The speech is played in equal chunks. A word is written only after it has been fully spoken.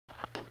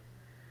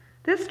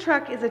This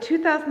truck is a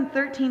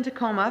 2013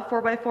 Tacoma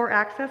 4x4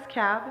 access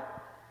cab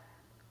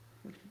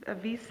with a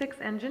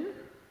V6 engine,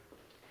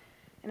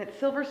 and it's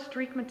silver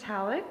streak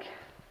metallic.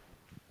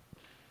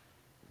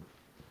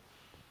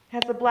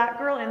 Has a black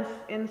girl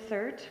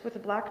insert with the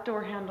black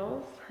door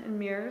handles and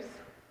mirrors,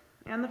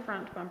 and the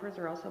front bumpers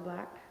are also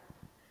black.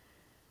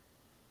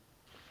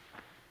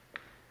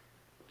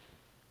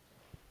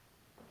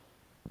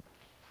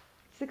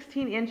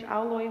 "16-inch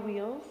alloy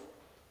wheels.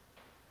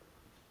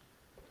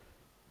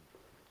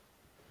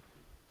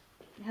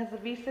 It has a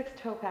V6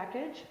 tow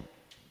package,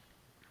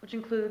 which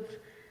includes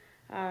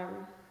a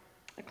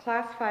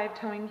Class 5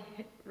 towing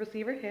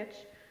receiver hitch,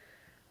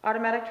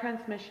 automatic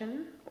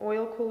transmission,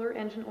 oil cooler,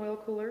 engine oil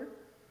cooler,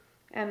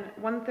 and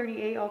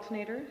 130A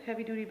alternator,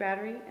 heavy duty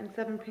battery, and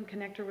 7-pin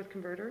connector with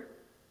converter.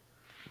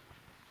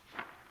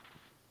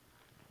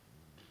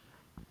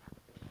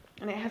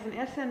 And it has an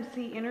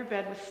SMC inner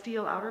bed with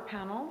steel outer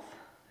panels.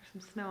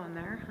 There's some snow in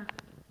there.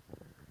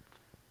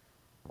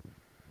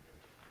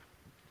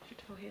 There's your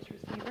tow hitch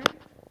receiver.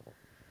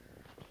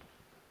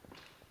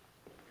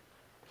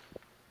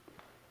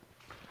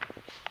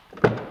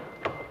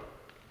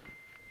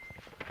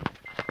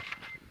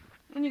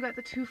 And you got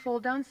the 2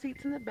 fold-down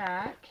seats in the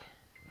back.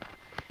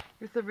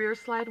 There's the rear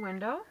slide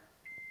window.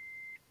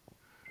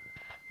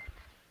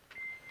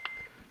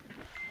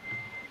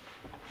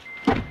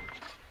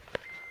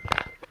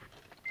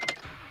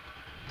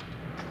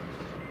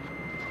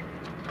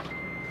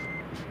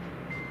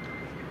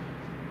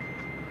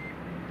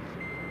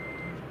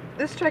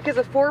 This truck is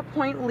a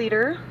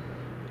 4.0-liter,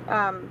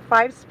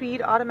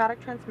 5-speed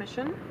automatic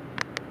transmission.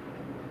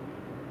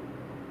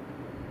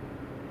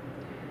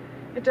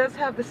 It does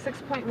have the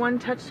 6.1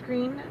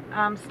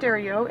 touchscreen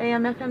stereo,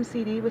 AM/FM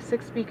CD with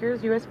 6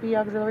 speakers, USB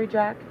auxiliary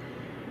jack,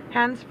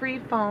 hands-free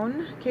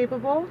phone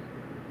capable,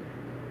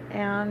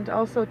 and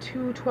also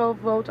 2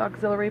 12-volt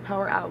auxiliary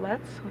power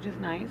outlets, which is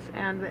nice,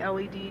 and the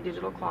LED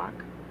digital clock.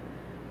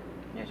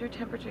 There's your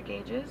temperature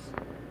gauges.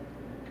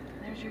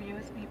 There's your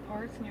USB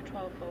ports and your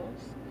 12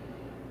 volts.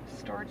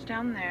 Storage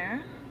down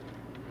there.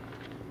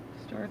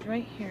 Storage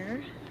right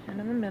here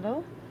and in the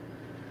middle.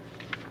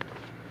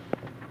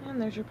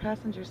 And there's your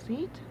passenger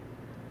seat.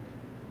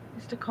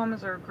 These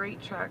Tacomas are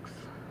great trucks.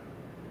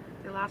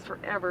 They last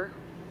forever.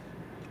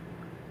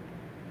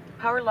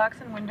 Power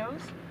locks and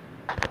windows.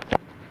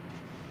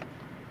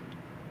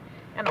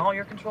 And all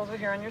your controls are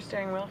here on your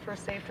steering wheel for a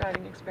safe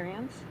driving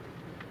experience.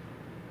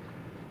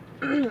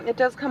 It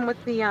does come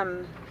with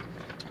the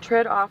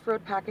Tread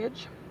off-road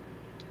package.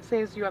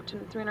 Saves you up to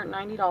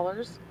 $390.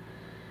 It's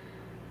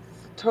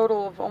a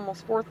total of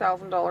almost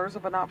 $4,000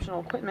 of an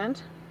optional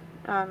equipment.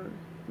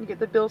 You get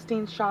the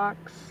Bilstein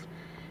shocks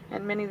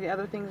and many of the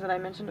other things that I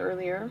mentioned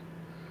earlier.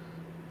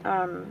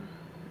 And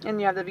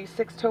you have the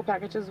V6 tow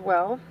package as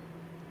well,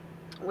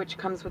 which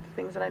comes with the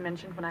things that I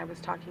mentioned when I was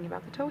talking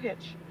about the tow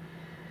hitch.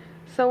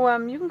 So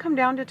you can come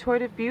down to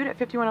Toyota Butte at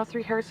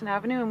 5103 Harrison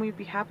Avenue, and we'd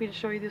be happy to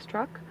show you this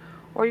truck.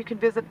 Or you can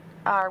visit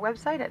our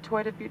website at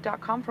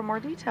toyotabutte.com for more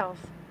details.